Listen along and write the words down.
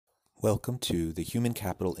Welcome to the Human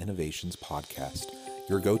Capital Innovations Podcast,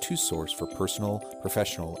 your go-to source for personal,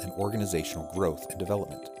 professional, and organizational growth and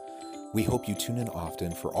development. We hope you tune in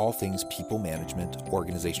often for all things people management,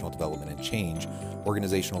 organizational development and change,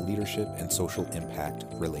 organizational leadership, and social impact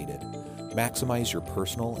related. Maximize your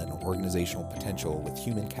personal and organizational potential with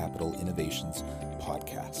Human Capital Innovations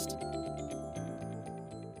Podcast.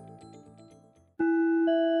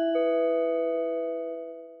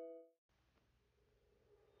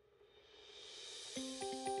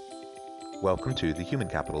 Welcome to the Human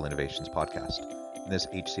Capital Innovations Podcast. In this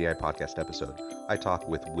HCI podcast episode, I talk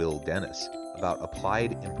with Will Dennis about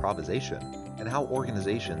applied improvisation and how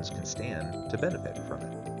organizations can stand to benefit from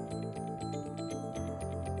it.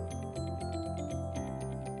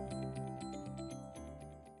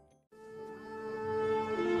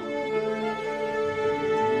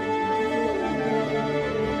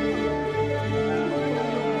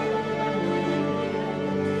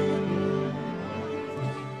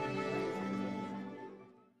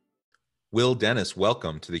 Will Dennis,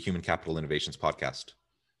 welcome to the Human Capital Innovations Podcast.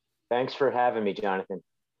 Thanks for having me, Jonathan.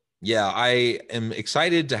 Yeah, I am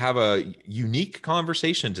excited to have a unique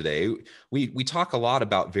conversation today. We talk a lot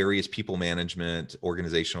about various people management,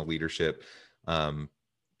 organizational leadership,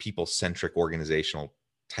 people-centric organizational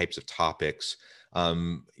types of topics.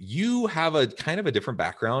 You have a kind of a different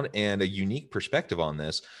background and a unique perspective on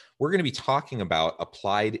this. We're going to be talking about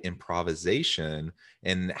applied improvisation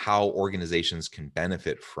and how organizations can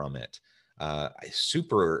benefit from it.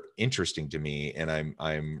 Super interesting to me, and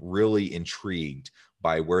I'm really intrigued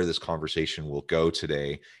by where this conversation will go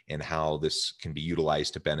today and how this can be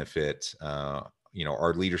utilized to benefit our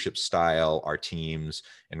leadership style, our teams,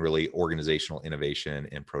 and really organizational innovation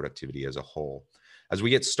and productivity as a whole. As we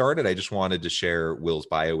get started, I just wanted to share Will's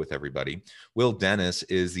bio with everybody. Will Dennis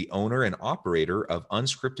is the owner and operator of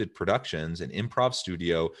Unscripted Productions, an improv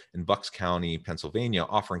studio in Bucks County, Pennsylvania,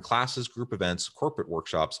 offering classes, group events, corporate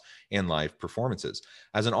workshops, and live performances.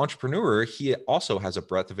 As an entrepreneur, he also has a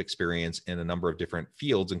breadth of experience in a number of different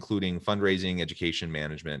fields, including fundraising, education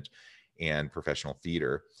management, and professional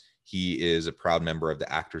theater. He is a proud member of the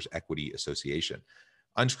Actors Equity Association.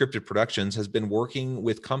 Unscripted Productions has been working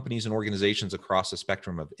with companies and organizations across a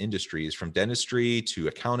spectrum of industries, from dentistry to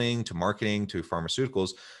accounting to marketing to pharmaceuticals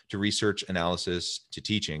to research analysis to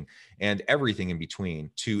teaching and everything in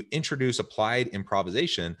between, to introduce applied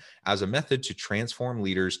improvisation as a method to transform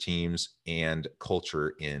leaders, teams, and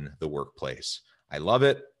culture in the workplace. I love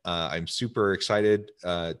it. I'm super excited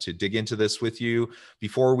to dig into this with you.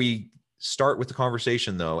 Before we start with the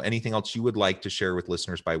conversation, though, anything else you would like to share with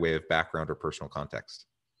listeners by way of background or personal context?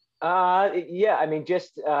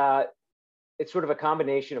 It's sort of a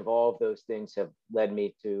combination of all of those things have led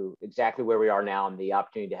me to exactly where we are now and the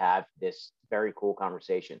opportunity to have this very cool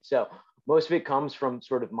conversation. So most of it comes from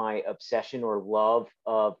sort of my obsession or love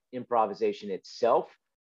of improvisation itself,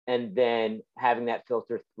 and then having that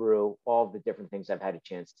filter through all the different things I've had a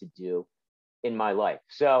chance to do in my life.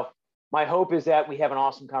 So my hope is that we have an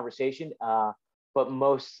awesome conversation, but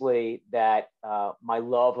mostly that my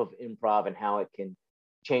love of improv and how it can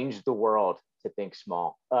change the world to think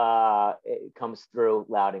small, it comes through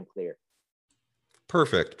loud and clear.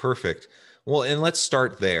 Perfect. Well, and let's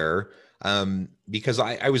start there, because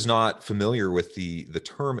I was not familiar with the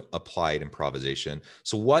term applied improvisation.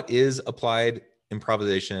 So what is applied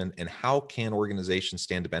improvisation and how can organizations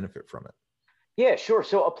stand to benefit from it? Yeah, sure.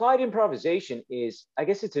 So applied improvisation is, I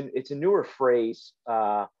guess it's a newer phrase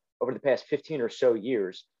over the past 15 or so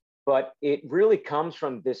years, but it really comes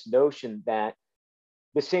from this notion that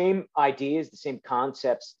the same ideas, the same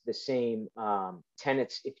concepts, the same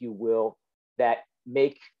tenets, if you will, that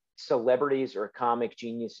make celebrities or comic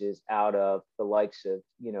geniuses out of the likes of,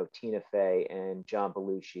 Tina Fey and John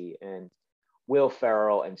Belushi and Will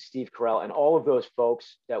Ferrell and Steve Carell and all of those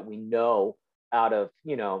folks that we know out of,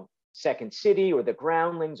 Second City or the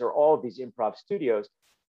Groundlings or all of these improv studios.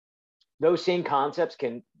 Those same concepts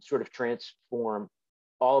can sort of transform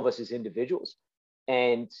all of us as individuals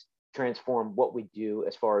and transform what we do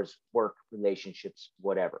as far as work, relationships,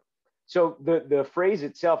 whatever. So the phrase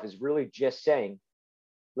itself is really just saying,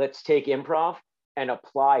 let's take improv and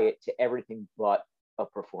apply it to everything but a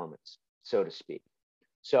performance, so to speak.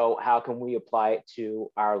 So how can we apply it to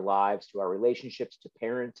our lives, to our relationships, to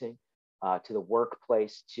parenting, to the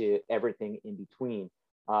workplace, to everything in between,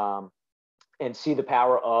 and see the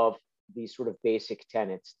power of these sort of basic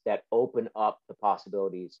tenets that open up the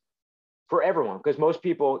possibilities for everyone. Because most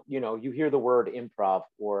people, you hear the word improv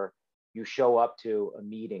or you show up to a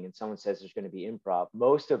meeting and someone says there's going to be improv.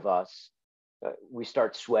 Most of us, we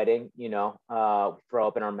start sweating, we throw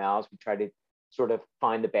up in our mouths. We try to sort of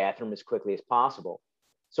find the bathroom as quickly as possible.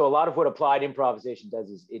 So a lot of what applied improvisation does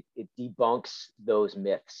is it debunks those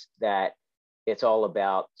myths that it's all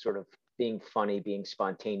about sort of being funny, being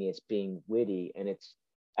spontaneous, being witty, and it's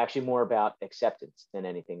actually more about acceptance than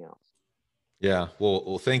anything else. Yeah.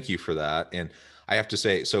 Well, thank you for that. And I have to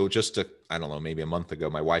say, so just I don't know, maybe a month ago,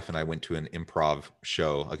 my wife and I went to an improv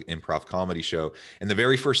show, an improv comedy show. And the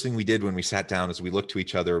very first thing we did when we sat down is we looked to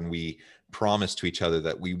each other and we promised to each other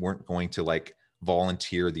that we weren't going to like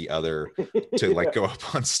volunteer the other to like Yeah. go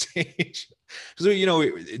up on stage. So,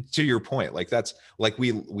 to your point, like that's like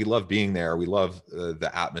we love being there. We love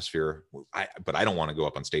the atmosphere. But I don't want to go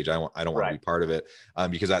up on stage. I don't want to be Right. part of it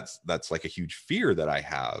because that's like a huge fear that I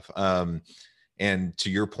have. And to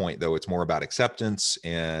your point, though, it's more about acceptance.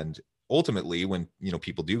 And ultimately, when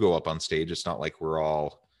people do go up on stage, it's not like we're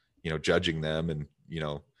all judging them and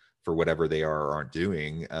for whatever they are or aren't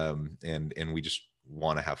doing. And we just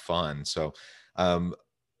want to have fun. So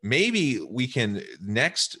maybe we can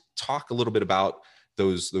next talk a little bit about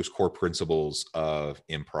those core principles of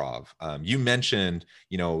improv. You mentioned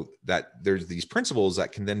that there's these principles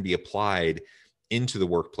that can then be applied into the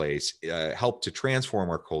workplace, help to transform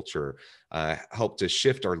our culture, help to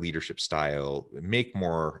shift our leadership style, make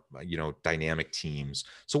more, dynamic teams.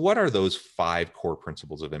 So what are those 5 core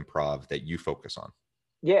principles of improv that you focus on?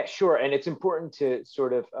 Yeah, sure. And it's important to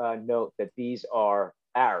sort of note that these are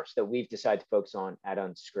ours that we've decided to focus on at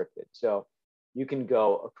Unscripted. So you can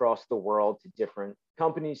go across the world to different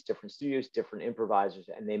companies, different studios, different improvisers,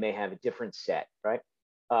 and they may have a different set, right?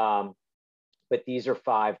 But these are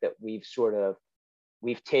 5 that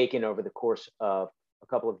we've taken over the course of a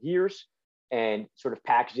couple of years and sort of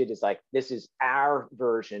packaged it as like, this is our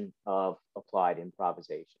version of applied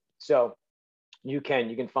improvisation. So you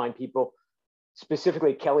can find people,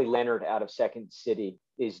 specifically Kelly Leonard out of Second City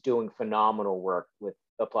is doing phenomenal work with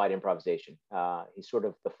applied improvisation. He's sort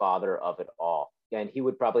of the father of it all. And he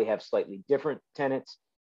would probably have slightly different tenets.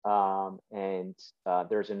 And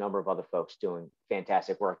there's a number of other folks doing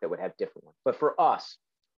fantastic work that would have different ones. But for us,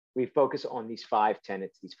 we focus on these 5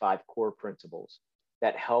 tenets, these 5 core principles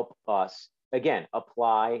that help us, again,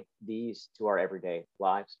 apply these to our everyday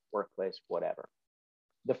lives, workplace, whatever.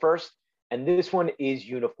 The first, and this one is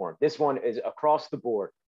uniform. This one is across the board.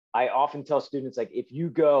 I often tell students, like, if you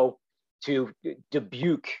go to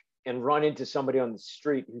Dubuque and run into somebody on the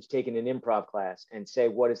street who's taken an improv class and say,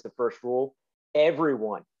 what is the first rule?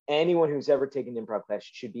 Anyone who's ever taken an improv class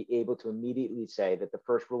should be able to immediately say that the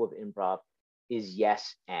first rule of improv is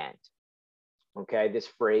yes and. Okay, this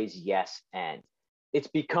phrase yes and. It's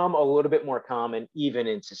become a little bit more common even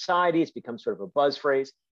in society. It's become sort of a buzz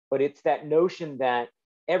phrase, but it's that notion that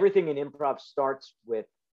everything in improv starts with,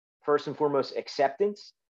 first and foremost,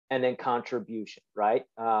 acceptance and then contribution, right?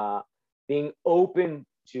 Being open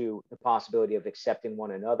to the possibility of accepting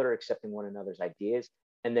one another, accepting one another's ideas,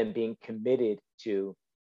 and then being committed to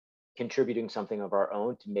contributing something of our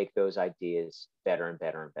own to make those ideas better and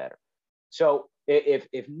better and better. So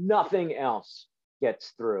if nothing else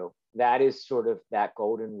gets through, that is sort of that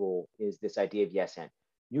golden rule, is this idea of yes and.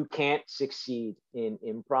 You can't succeed in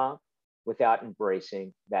improv without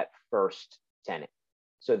embracing that first tenet.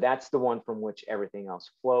 So that's the one from which everything else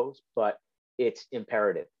flows, but it's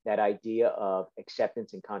imperative, that idea of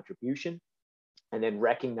acceptance and contribution, and then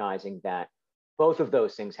recognizing that both of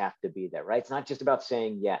those things have to be there, right? It's not just about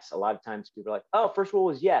saying yes. A lot of times people are like, oh, first rule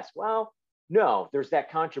is yes. Well, no, there's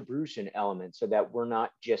that contribution element, so that we're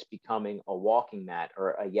not just becoming a walking mat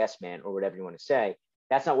or a yes man or whatever you want to say.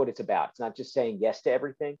 That's not what it's about. It's not just saying yes to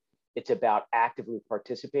everything. It's about actively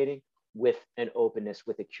participating with an openness,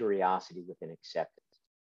 with a curiosity, with an acceptance.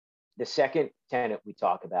 The second tenet we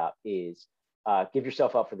talk about is give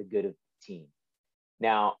yourself up for the good of the team.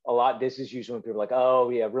 Now, this is usually when people are like, oh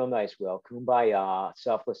yeah, real nice, Will, kumbaya,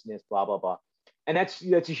 selflessness, blah, blah, blah. And that's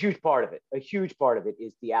a huge part of it. A huge part of it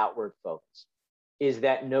is the outward focus, is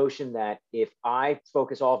that notion that if I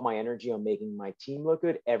focus all of my energy on making my team look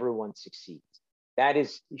good, everyone succeeds. That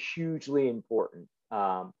is hugely important.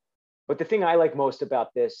 But the thing I like most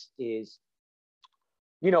about this is,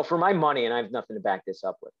 for my money, and I have nothing to back this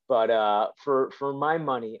up with, but for my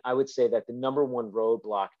money, I would say that the number one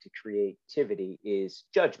roadblock to creativity is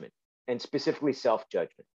judgment, and specifically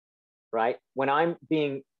self-judgment, right? When I'm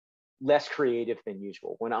being less creative than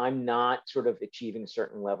usual, when I'm not sort of achieving a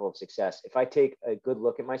certain level of success, if I take a good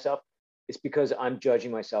look at myself, it's because I'm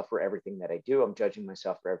judging myself for everything that I do. I'm judging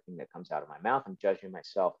myself for everything that comes out of my mouth. I'm judging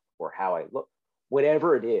myself for how I look,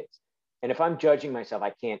 whatever it is. And if I'm judging myself,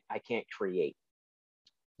 I can't create.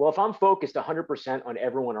 Well, if I'm focused 100% on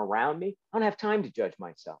everyone around me, I don't have time to judge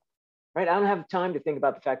myself, right? I don't have time to think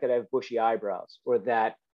about the fact that I have bushy eyebrows, or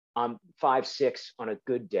that I'm 5'6" on a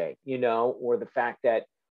good day, or the fact that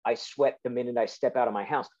I sweat the minute I step out of my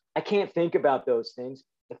house. I can't think about those things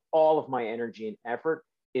if all of my energy and effort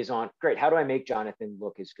is on, great, how do I make Jonathan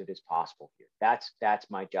look as good as possible here? That's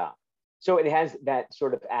my job. So it has that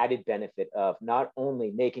sort of added benefit of not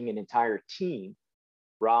only making an entire team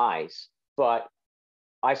rise, but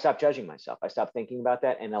I stop judging myself. I stop thinking about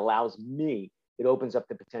that, and allows me, it opens up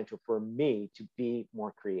the potential for me to be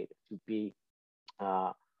more creative, to be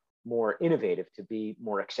more innovative, to be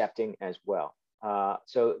more accepting as well.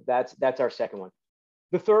 So that's our second one.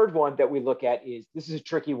 The third one that we look at is, this is a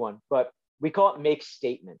tricky one, but we call it make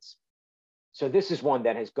statements. So this is one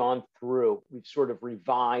that has gone through, we've sort of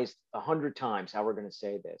revised 100 times how we're going to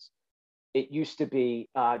say this. It used to be,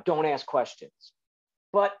 don't ask questions.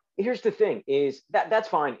 But here's the thing is that's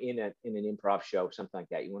fine in an improv show, something like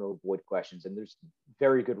that. You want to avoid questions, and there's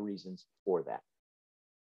very good reasons for that.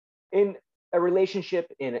 In a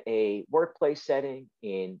relationship, in a workplace setting,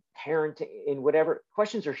 in parenting, in whatever,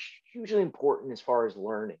 questions are hugely important as far as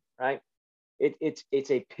learning, right?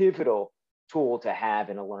 It's a pivotal tool to have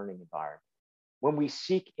in a learning environment. When we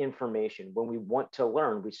seek information, when we want to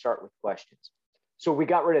learn, we start with questions. So we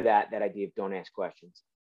got rid of that idea of don't ask questions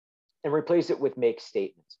and replace it with make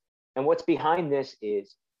statements. And what's behind this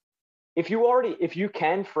is, if you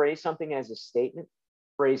can phrase something as a statement,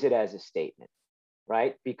 phrase it as a statement,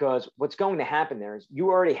 right? Because what's going to happen there is you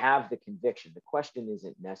already have the conviction. The question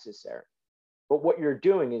isn't necessary. But what you're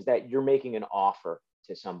doing is that you're making an offer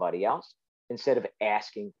to somebody else instead of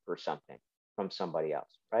asking for something from somebody else,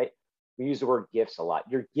 right? We use the word gifts a lot.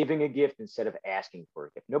 You're giving a gift instead of asking for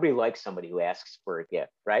a gift. Nobody likes somebody who asks for a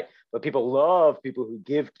gift, right? But people love people who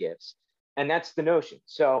give gifts. And that's the notion.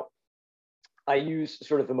 So I use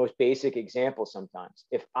sort of the most basic example sometimes.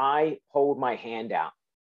 If I hold my hand out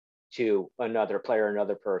to another player,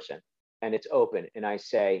 another person, and it's open, and I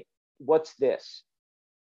say, what's this?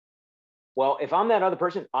 Well, if I'm that other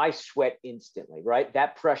person, I sweat instantly, right?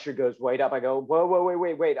 That pressure goes right up. I go, whoa,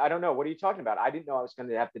 wait. I don't know. What are you talking about? I didn't know I was going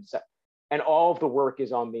to have to decide. And all of the work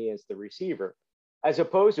is on me as the receiver, as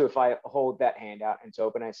opposed to if I hold that hand out and it's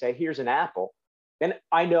open, I say, here's an apple. Then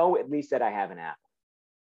I know at least that I have an apple,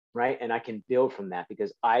 right? And I can build from that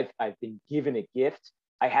because I've been given a gift.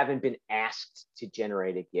 I haven't been asked to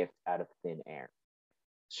generate a gift out of thin air.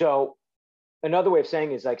 So another way of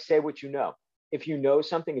saying is like, say what you know. If you know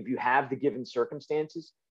something, if you have the given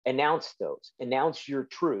circumstances, announce those, announce your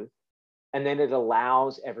truth. And then it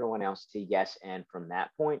allows everyone else to yes and from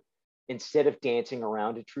that point, instead of dancing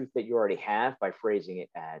around a truth that you already have by phrasing it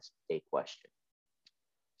as a question.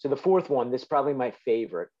 So the fourth one, this is probably my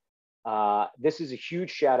favorite. This is a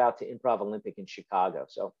huge shout out to Improv Olympic in Chicago.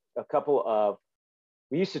 So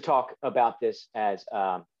we used to talk about this as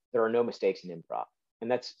there are no mistakes in improv.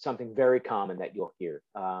 And that's something very common that you'll hear.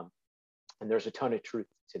 And there's a ton of truth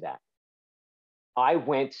to that. My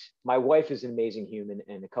wife is an amazing human.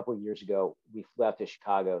 And a couple of years ago, we flew out to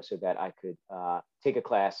Chicago so that I could take a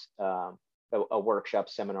class, a workshop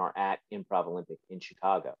seminar at Improv Olympic in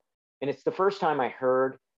Chicago. And it's the first time I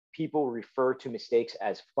heard people refer to mistakes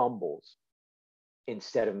as fumbles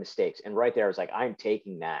instead of mistakes. And right there, I was like, I'm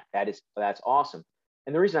taking that. That's awesome.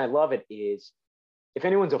 And the reason I love it is, if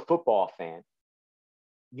anyone's a football fan,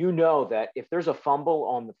 you know that if there's a fumble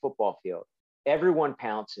on the football field, everyone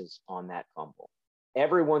pounces on that fumble.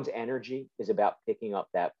 Everyone's energy is about picking up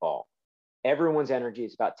that ball. Everyone's energy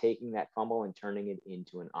is about taking that fumble and turning it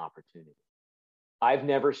into an opportunity. I've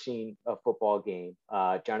never seen a football game,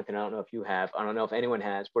 Jonathan, I don't know if you have, I don't know if anyone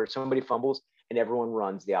has, where somebody fumbles and everyone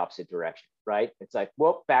runs the opposite direction, right? It's like,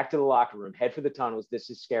 well, back to the locker room, head for the tunnels. This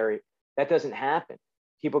is scary. That doesn't happen.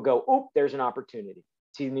 People go, oh, there's an opportunity.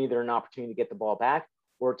 It's either an opportunity to get the ball back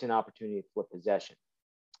or it's an opportunity to flip possession.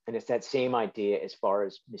 And it's that same idea as far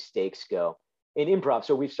as mistakes go in improv.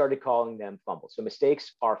 So we've started calling them fumbles. So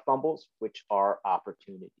mistakes are fumbles, which are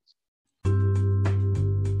opportunities.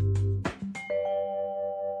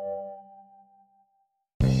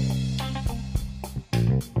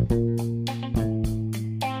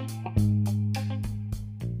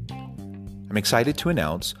 I'm excited to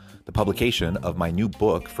announce the publication of my new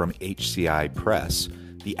book from HCI Press,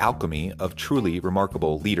 The Alchemy of Truly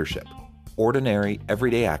Remarkable Leadership: Ordinary,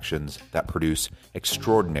 Everyday Actions That Produce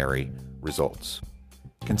Extraordinary Results.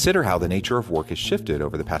 Consider how the nature of work has shifted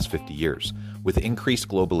over the past 50 years. With increased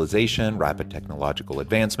globalization, rapid technological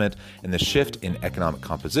advancement, and the shift in economic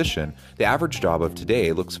composition, the average job of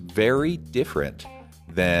today looks very different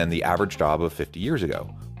than the average job of 50 years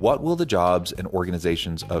ago. What will the jobs and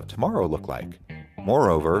organizations of tomorrow look like?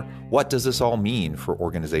 Moreover, what does this all mean for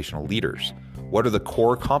organizational leaders? What are the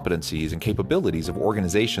core competencies and capabilities of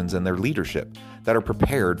organizations and their leadership that are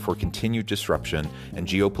prepared for continued disruption and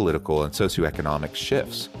geopolitical and socioeconomic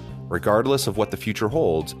shifts? Regardless of what the future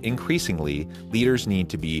holds, increasingly, leaders need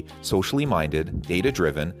to be socially minded,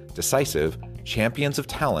 data-driven, decisive, champions of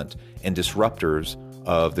talent, and disruptors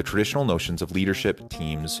of the traditional notions of leadership,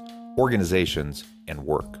 teams, organizations, and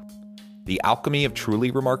work. The alchemy of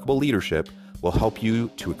truly remarkable leadership will help you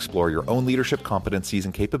to explore your own leadership competencies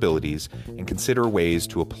and capabilities and consider ways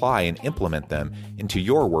to apply and implement them into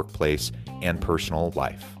your workplace and personal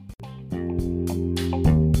life.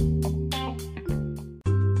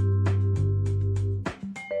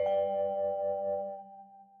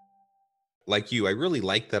 Like you, I really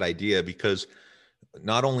like that idea because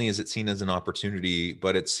not only is it seen as an opportunity,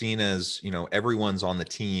 but it's seen as, everyone's on the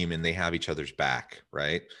team and they have each other's back,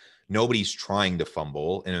 right? Nobody's trying to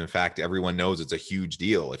fumble. And in fact, everyone knows it's a huge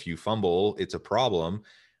deal. If you fumble, it's a problem.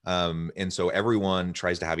 And so everyone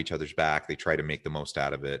tries to have each other's back. They try to make the most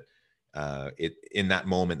out of it. In that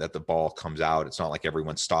moment that the ball comes out, it's not like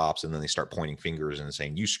everyone stops and then they start pointing fingers and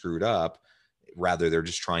saying, you screwed up. Rather, they're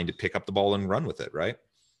just trying to pick up the ball and run with it, right?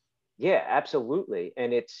 Yeah, absolutely.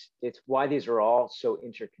 And it's why these are all so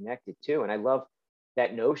interconnected too. And I love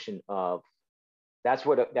that notion of that's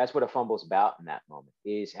what a fumble's about in that moment,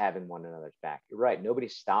 is having one another's back. You're right.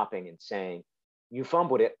 Nobody's stopping and saying, you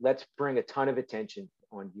fumbled it. Let's bring a ton of attention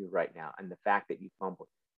on you right now. And the fact that you fumbled.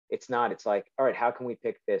 It's not, it's like, all right, how can we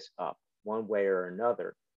pick this up one way or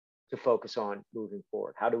another to focus on moving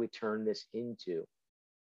forward? How do we turn this into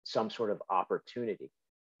some sort of opportunity?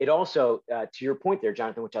 It also, to your point there,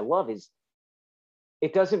 Jonathan, which I love, is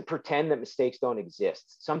it doesn't pretend that mistakes don't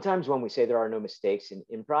exist. Sometimes when we say there are no mistakes in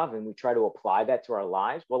improv and we try to apply that to our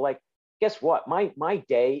lives, well, like, guess what? My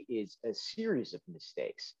day is a series of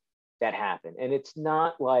mistakes that happen. And it's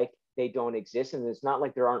not like they don't exist, and it's not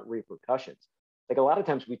like there aren't repercussions. Like a lot of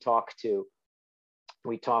times we talk to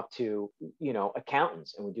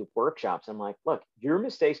accountants and we do workshops. I'm like, look, your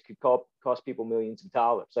mistakes could cost people millions of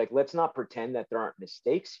dollars. Like, let's not pretend that there aren't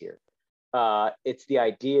mistakes here. It's the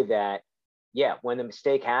idea that, yeah, when a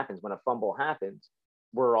mistake happens, when a fumble happens,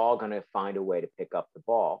 we're all going to find a way to pick up the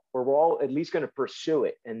ball, or we're all at least going to pursue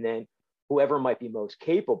it. And then whoever might be most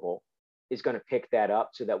capable is going to pick that up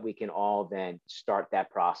so that we can all then start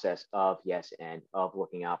that process of and of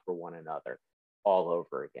looking out for one another all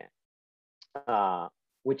over again.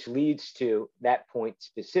 Which leads to that point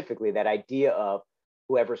specifically, that idea of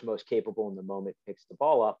whoever's most capable in the moment picks the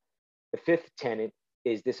ball up. The fifth tenet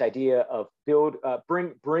is this idea of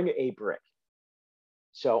bring a brick.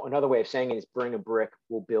 So another way of saying it is bring a brick,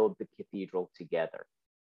 we'll build the cathedral together.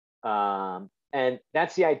 And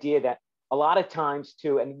that's the idea that a lot of times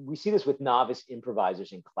too, and we see this with novice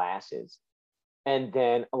improvisers in classes, and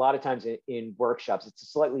then a lot of times in workshops, it's a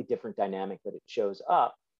slightly different dynamic, but it shows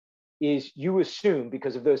up, is you assume,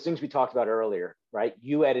 because of those things we talked about earlier, right?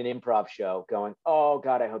 You at an improv show going, oh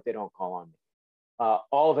God, I hope they don't call on me.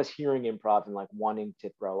 All of us hearing improv and like wanting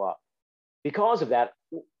to throw up. Because of that,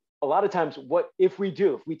 a lot of times if we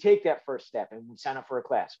take that first step and we sign up for a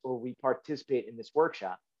class or we participate in this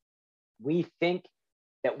workshop, we think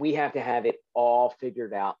that we have to have it all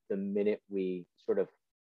figured out the minute we sort of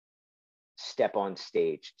step on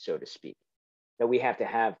stage, so to speak. That we have to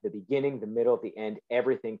have the beginning, the middle, the end,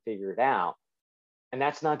 everything figured out. And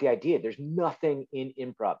that's not the idea. There's nothing in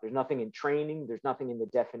improv. There's nothing in training. There's nothing in the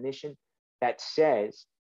definition that says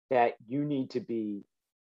that you need to be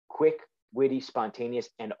quick, witty, spontaneous,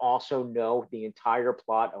 and also know the entire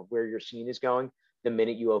plot of where your scene is going the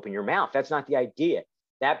minute you open your mouth. That's not the idea.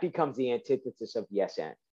 That becomes the antithesis of yes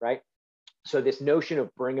and, right? So this notion of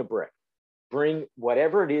bring a brick, bring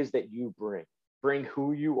whatever it is that you bring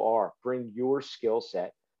who you are, bring your skill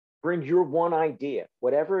set, bring your one idea,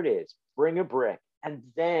 whatever it is, bring a brick. And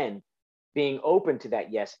then being open to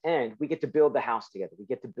that yes and, we get to build the house together. We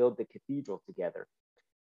get to build the cathedral together.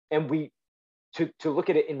 And to look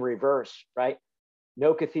at it in reverse, right?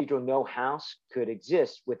 No cathedral, no house could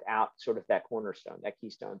exist without sort of that cornerstone, that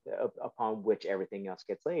keystone upon which everything else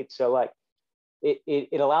gets laid. So like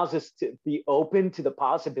it allows us to be open to the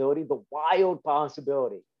possibility, the wild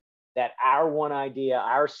possibility, that our one idea,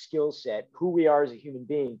 our skill set, who we are as a human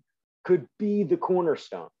being, could be the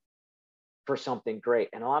cornerstone for something great.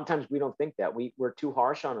 And a lot of times we don't think that. We're too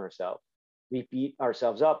harsh on ourselves. We beat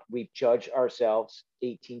ourselves up. We judge ourselves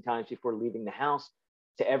 18 times before leaving the house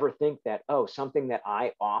to ever think that, oh, something that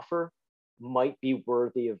I offer might be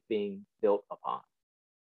worthy of being built upon.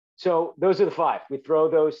 So those are the five. We throw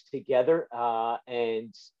those together,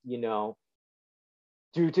 and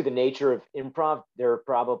due to the nature of improv, they're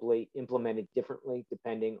probably implemented differently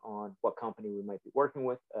depending on what company we might be working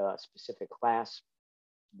with, a specific class,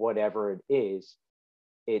 whatever it is.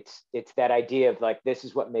 It's that idea of like, this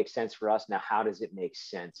is what makes sense for us. Now, how does it make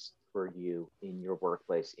sense for you in your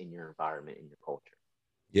workplace, in your environment, in your culture?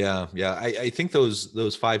 Yeah, yeah. I think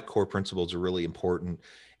those five core principles are really important,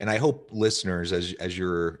 and I hope listeners, as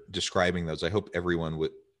you're describing those, I hope everyone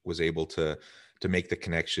was able to make the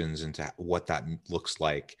connections into what that looks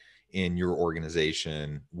like in your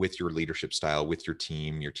organization, with your leadership style, with your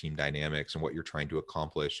team dynamics, and what you're trying to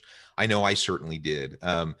accomplish. I know I certainly did.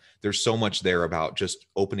 There's so much there about just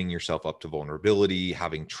opening yourself up to vulnerability,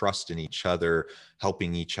 having trust in each other,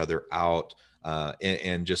 helping each other out,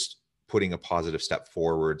 and just putting a positive step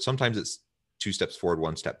forward. Sometimes it's two steps forward,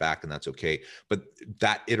 one step back, and that's okay. But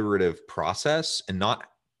that iterative process and not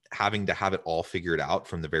having to have it all figured out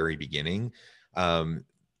from the very beginning,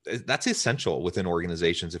 that's essential within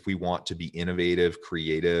organizations if we want to be innovative,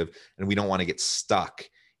 creative, and we don't want to get stuck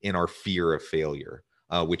in our fear of failure,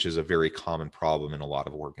 which is a very common problem in a lot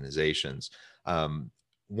of organizations.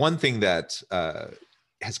 One thing that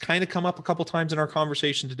has kind of come up a couple times in our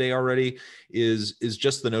conversation today already is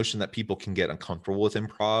just the notion that people can get uncomfortable with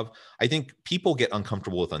improv. I think people get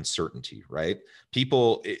uncomfortable with uncertainty, right?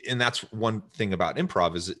 People, and that's one thing about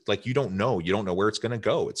improv is like, you don't know where it's going to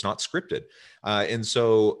go. It's not scripted. And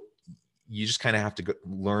so you just kind of have to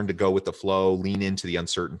learn to go with the flow, lean into the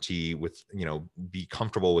uncertainty with, be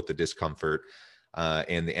comfortable with the discomfort,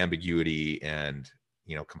 and the ambiguity and,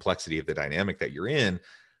 complexity of the dynamic that you're in.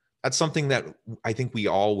 That's something that I think we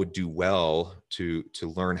all would do well to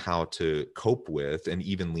learn how to cope with and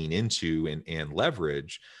even lean into and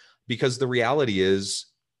leverage, because the reality is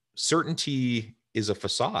certainty is a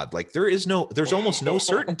facade. Like there's almost no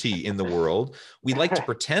certainty in the world. We like to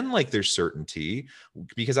pretend like there's certainty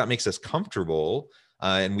because that makes us comfortable.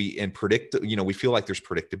 And we feel like there's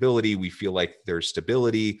predictability. We feel like there's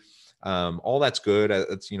stability. All that's good.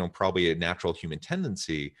 It's, probably a natural human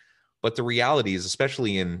tendency. But the reality is,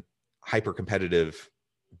 especially in hyper competitive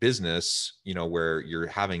business, where you're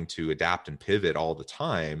having to adapt and pivot all the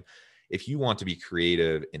time, if you want to be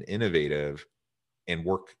creative and innovative and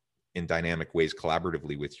work in dynamic ways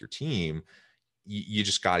collaboratively with your team, you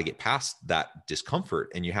just got to get past that discomfort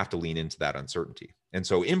and you have to lean into that uncertainty. And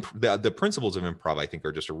so the principles of improv, I think,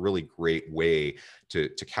 are just a really great way to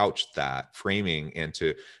couch that framing and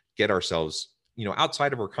to get ourselves,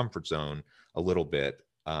 outside of our comfort zone a little bit.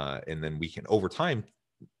 And then we can, over time,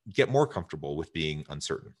 get more comfortable with being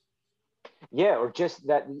uncertain. Yeah, or just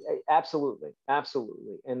that. Absolutely,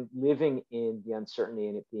 absolutely. And living in the uncertainty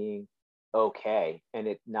and it being okay, and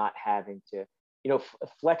it not having to,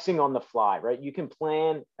 flexing on the fly, right? You can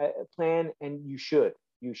plan, and you should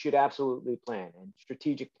absolutely plan, and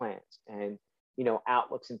strategic plans, and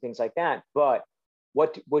outlooks and things like that. But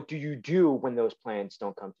what do you do when those plans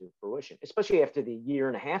don't come to fruition, especially after the year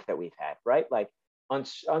and a half that we've had, right? Like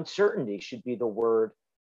uncertainty should be the word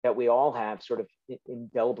that we all have sort of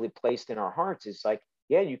indelibly placed in our hearts. Is like,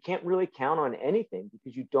 yeah, you can't really count on anything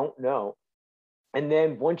because you don't know. And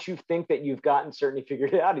then once you think that you've gotten certainly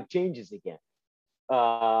figured it out, it changes again.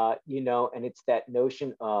 And it's that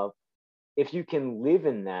notion of, if you can live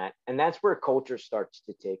in that, and that's where culture starts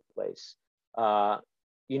to take place.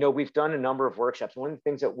 We've done a number of workshops. One of the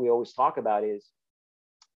things that we always talk about is,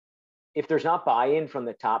 if there's not buy-in from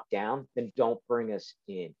the top down, then don't bring us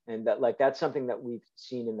in. And that's something that we've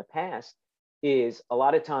seen in the past, is a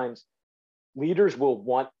lot of times leaders will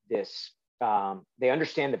want this. They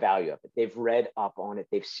understand the value of it. They've read up on it.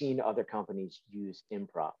 They've seen other companies use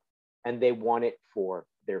improv, and they want it for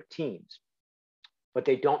their teams, but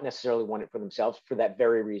they don't necessarily want it for themselves, for that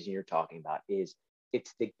very reason you're talking about. Is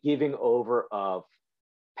it's the giving over of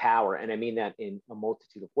power. And I mean that in a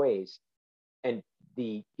multitude of ways. And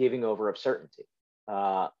the giving over of certainty.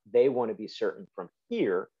 They want to be certain from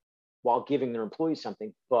here while giving their employees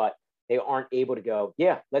something, but they aren't able to go,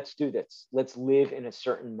 yeah, let's do this. Let's live in a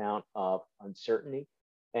certain amount of uncertainty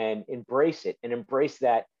and embrace it, and embrace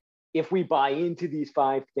that. If we buy into these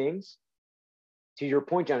 5 things, to your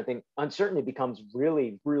point, Jonathan, uncertainty becomes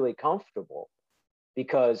really, really comfortable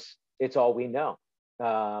because it's all we know.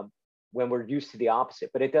 When we're used to the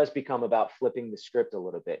opposite. But it does become about flipping the script a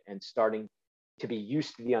little bit and starting to be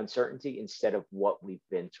used to the uncertainty instead of what we've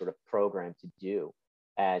been sort of programmed to do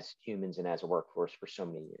as humans and as a workforce for so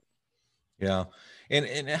many years. Yeah.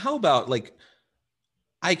 And how about, like,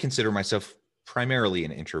 I consider myself primarily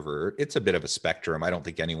an introvert. It's a bit of a spectrum. I don't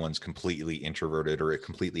think anyone's completely introverted or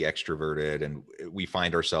completely extroverted. And we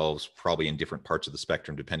find ourselves probably in different parts of the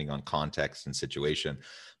spectrum depending on context and situation.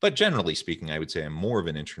 But generally speaking, I would say I'm more of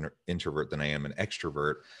an introvert than I am an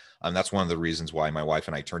extrovert. That's one of the reasons why my wife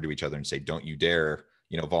and I turn to each other and say, don't you dare,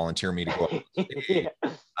 volunteer me to go on stage. Yeah.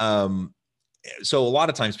 Um, so a lot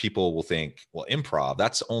of times people will think, well, improv,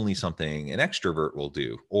 that's only something an extrovert will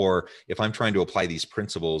do. Or if I'm trying to apply these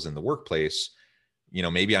principles in the workplace,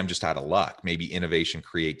 maybe I'm just out of luck. Maybe innovation,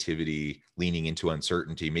 creativity, leaning into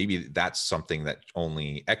uncertainty, maybe that's something that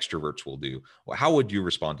only extroverts will do. Well, how would you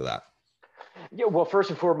respond to that? Yeah, well,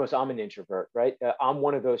 first and foremost, I'm an introvert, right? I'm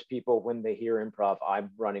one of those people when they hear improv,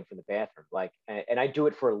 I'm running for the bathroom, like, and I do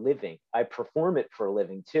it for a living. I perform it for a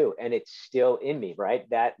living too, and it's still in me, right?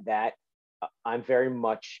 That I'm very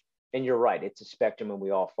much, and you're right, it's a spectrum, and we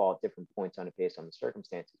all fall at different points on it based on the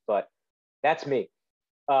circumstances. But that's me.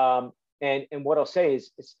 And what I'll say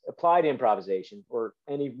is, it's applied improvisation or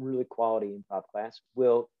any really quality improv class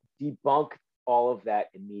will debunk all of that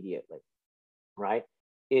immediately, right?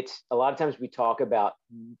 It's a lot of times we talk about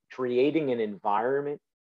creating an environment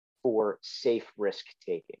for safe risk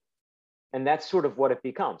taking. And that's sort of what it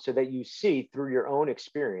becomes, so that you see through your own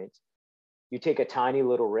experience, you take a tiny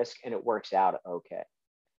little risk and it works out okay.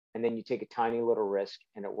 And then you take a tiny little risk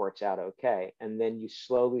and it works out okay. And then you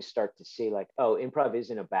slowly start to see, like, oh, improv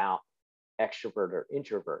isn't about extrovert or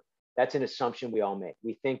introvert. That's an assumption we all make.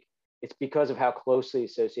 We think it's because of how closely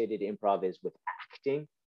associated improv is with acting,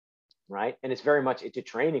 right? And it's very much, it's a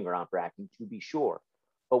training ground for acting, to be sure.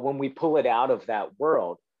 But when we pull it out of that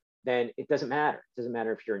world, then it doesn't matter. It doesn't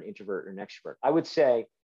matter if you're an introvert or an extrovert. I would say,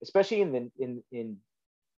 especially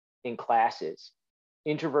in classes,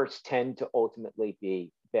 introverts tend to ultimately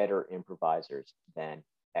be better improvisers than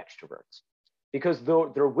extroverts, because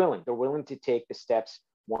they're willing to take the steps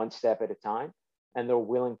one step at a time, and they're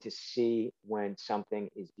willing to see when something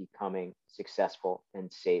is becoming successful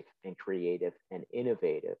and safe and creative and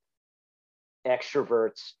innovative.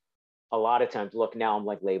 Extroverts, a lot of times, look, now I'm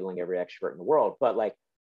like labeling every extrovert in the world, but like,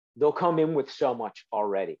 they'll come in with so much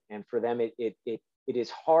already, and for them it is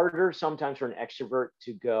harder sometimes for an extrovert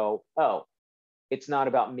to go, oh, it's not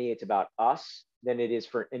about me, it's about us, than it is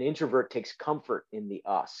for an introvert. Takes comfort in the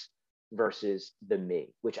us versus the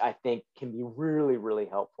me, which I think can be really, really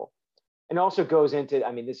helpful. And also goes into,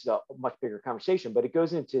 I mean, this is a much bigger conversation, but it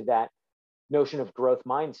goes into that notion of growth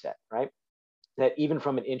mindset, right? That even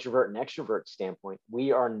from an introvert and extrovert standpoint,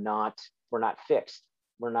 we're not fixed.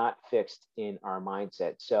 We're not fixed in our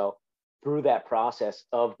mindset. So through that process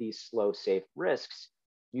of these slow, safe risks,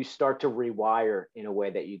 you start to rewire in a way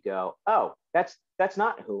that you go, oh, that's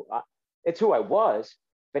not it's who I was,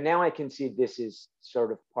 but now I can see this is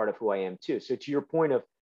sort of part of who I am too. So to your point of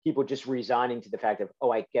people just resigning to the fact of,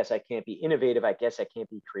 oh, I guess I can't be innovative, I guess I can't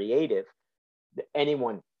be creative.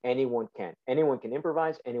 Anyone can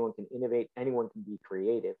improvise, anyone can innovate, anyone can be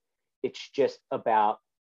creative. It's just about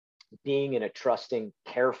being in a trusting,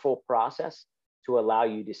 careful process to allow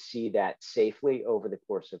you to see that safely over the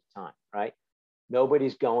course of time, right?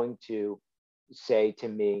 Nobody's going to say to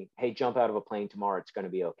me, hey, jump out of a plane tomorrow, it's going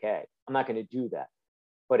to be okay. I'm not going to do that.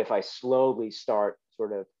 But if I slowly start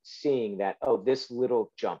sort of seeing that, oh, this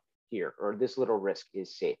little jump here or this little risk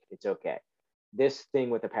is safe, it's okay. This thing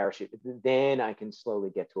with a parachute, then I can slowly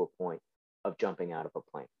get to a point of jumping out of a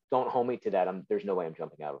plane. Don't hold me to that. There's no way I'm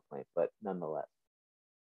jumping out of a plane, but nonetheless.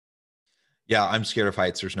 Yeah, I'm scared of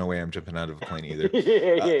heights. There's no way I'm jumping out of a plane either.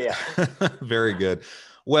 Yeah. Very good.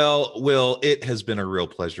 Well, Will, it has been a real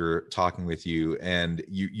pleasure talking with you, and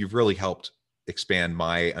you've really helped expand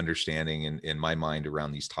my understanding in my mind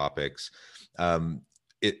around these topics. Um,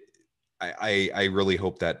 it, I really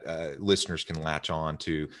hope that listeners can latch on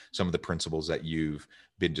to some of the principles that you've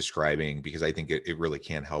been describing, because I think it really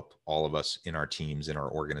can help all of us in our teams, in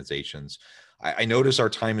our organizations. I notice our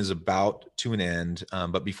time is about to an end,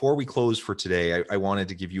 but before we close for today, I wanted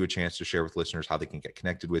to give you a chance to share with listeners how they can get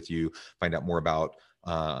connected with you, find out more about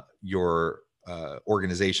your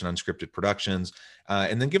organization, Unscripted Productions,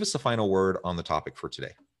 and then give us the final word on the topic for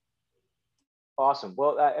today. Awesome.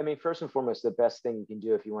 Well, I mean, first and foremost, the best thing you can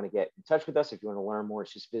do if you want to get in touch with us, if you want to learn more,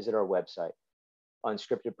 is just visit our website,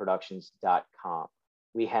 unscriptedproductions.com.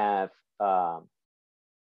 We have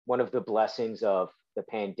one of the blessings of the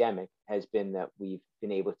pandemic has been that we've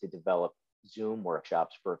been able to develop Zoom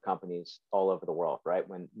workshops for companies all over the world, right?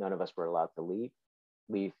 When none of us were allowed to leave,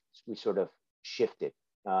 we sort of shifted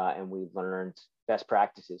and we learned best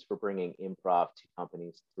practices for bringing improv to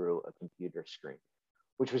companies through a computer screen,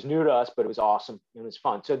 which was new to us, but it was awesome. It was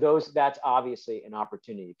fun. So that's obviously an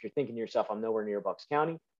opportunity. If you're thinking to yourself, I'm nowhere near Bucks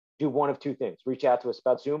County, do one of two things: reach out to us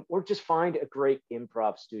about Zoom, or just find a great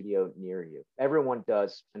improv studio near you. Everyone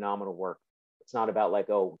does phenomenal work. It's not about like,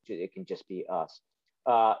 oh, it can just be us.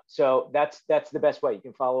 So that's the best way. You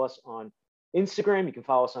can follow us on Instagram. You can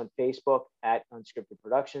follow us on Facebook at Unscripted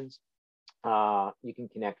Productions. You can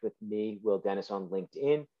connect with me, Will Dennis, on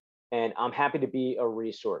LinkedIn. And I'm happy to be a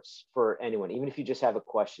resource for anyone, even if you just have a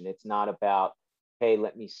question. It's not about, hey,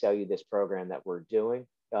 let me sell you this program that we're doing.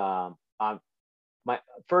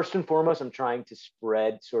 First and foremost, I'm trying to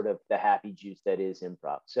spread sort of the happy juice that is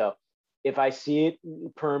improv. So if I see it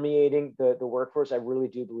permeating the workforce, I really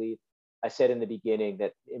do believe, I said in the beginning,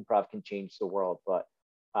 that improv can change the world, but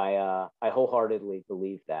I wholeheartedly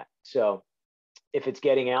believe that. So if it's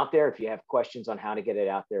getting out there, if you have questions on how to get it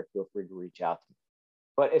out there, feel free to reach out to me.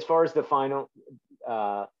 But as far as the final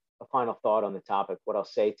thought on the topic, what I'll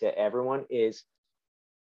say to everyone is,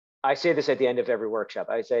 I say this at the end of every workshop.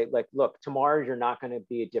 I say, like, look, tomorrow you're not going to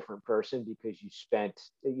be a different person because you spent,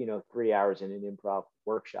 3 hours in an improv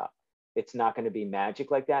workshop. It's not going to be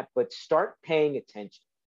magic like that, but start paying attention.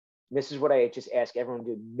 And this is what I just ask everyone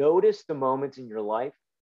to do. Notice the moments in your life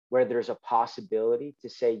where there's a possibility to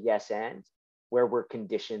say yes and where we're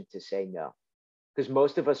conditioned to say no. Because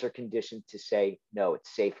most of us are conditioned to say no.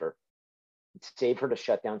 It's safer. It's safer to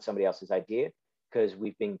shut down somebody else's idea because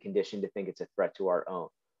we've been conditioned to think it's a threat to our own.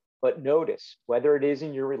 But notice, whether it is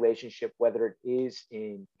in your relationship, whether it is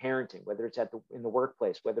in parenting, whether it's in the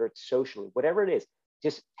workplace, whether it's socially, whatever it is,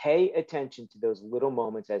 just pay attention to those little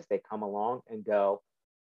moments as they come along and go,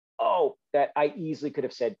 oh, that I easily could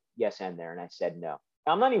have said yes and there, and I said no.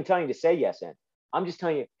 I'm not even telling you to say yes and. I'm just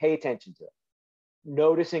telling you, pay attention to it.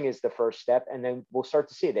 Noticing is the first step, and then we'll start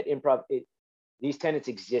to see that improv, these tenets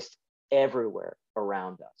exist everywhere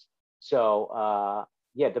around us. So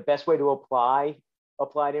the best way to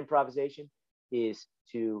applied improvisation is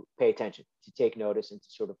to pay attention, to take notice, and to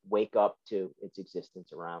sort of wake up to its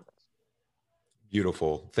existence around us.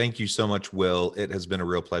 Beautiful. Thank you so much, Will. It has been a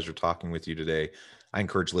real pleasure talking with you today. I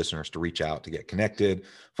encourage listeners to reach out, to get connected,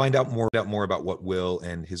 find out more about what Will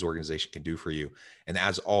and his organization can do for you. And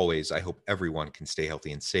as always, I hope everyone can stay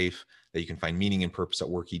healthy and safe, that you can find meaning and purpose at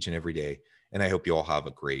work each and every day. And I hope you all have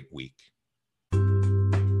a great week.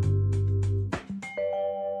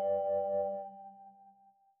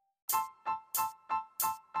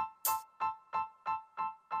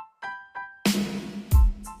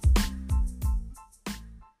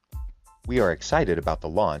 We are excited about the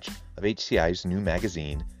launch of HCI's new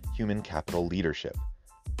magazine, Human Capital Leadership.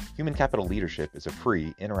 Human Capital Leadership is a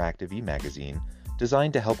free, interactive e-magazine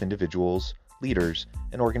designed to help individuals, leaders,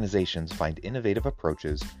 and organizations find innovative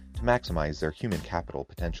approaches to maximize their human capital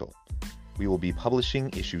potential. We will be publishing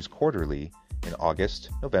issues quarterly in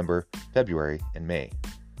August, November, February, and May.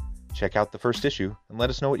 Check out the first issue and let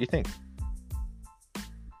us know what you think.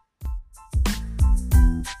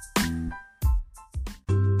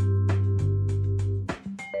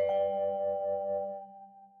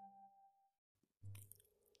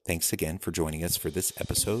 Thanks again for joining us for this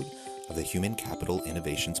episode of the Human Capital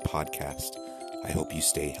Innovations Podcast. I hope you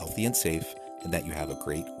stay healthy and safe and that you have a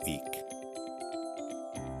great week.